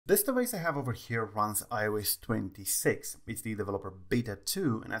This device I have over here runs iOS 26. It's the developer beta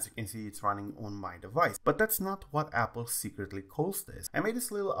 2, and as you can see, it's running on my device. But that's not what Apple secretly calls this. I made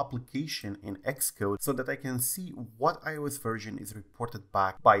this little application in Xcode so that I can see what iOS version is reported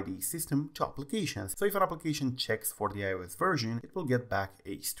back by the system to applications. So if an application checks for the iOS version, it will get back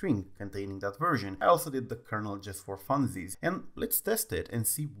a string containing that version. I also did the kernel just for funsies. And let's test it and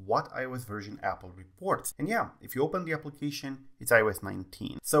see what iOS version Apple reports. And yeah, if you open the application, it's iOS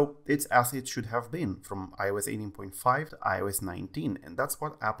 19. So it's as it should have been, from iOS 18.5 to iOS 19, and that's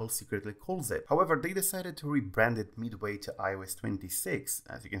what Apple secretly calls it. However, they decided to rebrand it midway to iOS 26,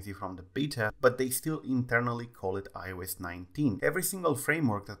 as you can see from the beta, but they still internally call it iOS 19. Every single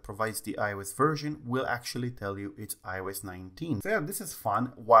framework that provides the iOS version will actually tell you it's iOS 19. So yeah, this is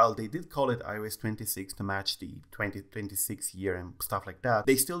fun. While they did call it iOS 26 to match the 2026 year and stuff like that,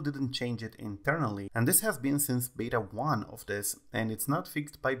 they still didn't change it internally, and this has been since beta 1 of this, and it's not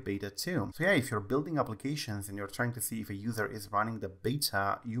fixed by beta 2. So yeah, if you're building applications and you're trying to see if a user is running the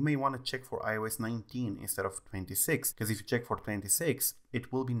beta, you may want to check for iOS 19 instead of 26, because if you check for 26,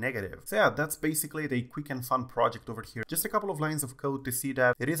 it will be negative. So yeah, that's basically a quick and fun project over here. Just a couple of lines of code to see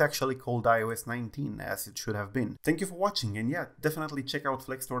that it is actually called iOS 19 as it should have been. Thank you for watching, and yeah, definitely check out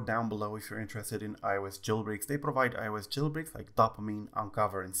Flexstore down below if you're interested in iOS jailbreaks. They provide iOS jailbreaks like dopamine,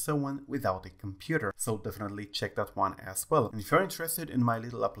 uncover, and so on without a computer. So definitely check that one as well. And if you're interested in my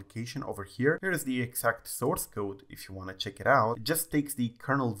little application over here, here is the exact source code if you want to check it out. It just takes the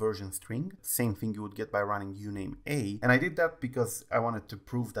kernel version string, same thing you would get by running uname a, and I did that because I wanted to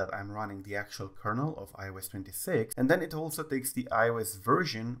prove that I'm running the actual kernel of iOS 26, and then it also takes the iOS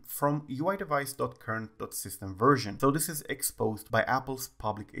version from uidevice.current.system version. So this is exposed by Apple's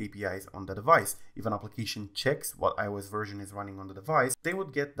public APIs on the device. If an application checks what iOS version is running on the device, they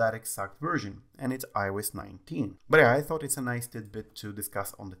would get that exact version, and it's iOS 19. But yeah, I thought it's a nice tidbit to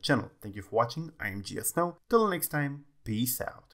discuss on the channel. Thank you for watching. I am GS Snow. Till next time, peace out.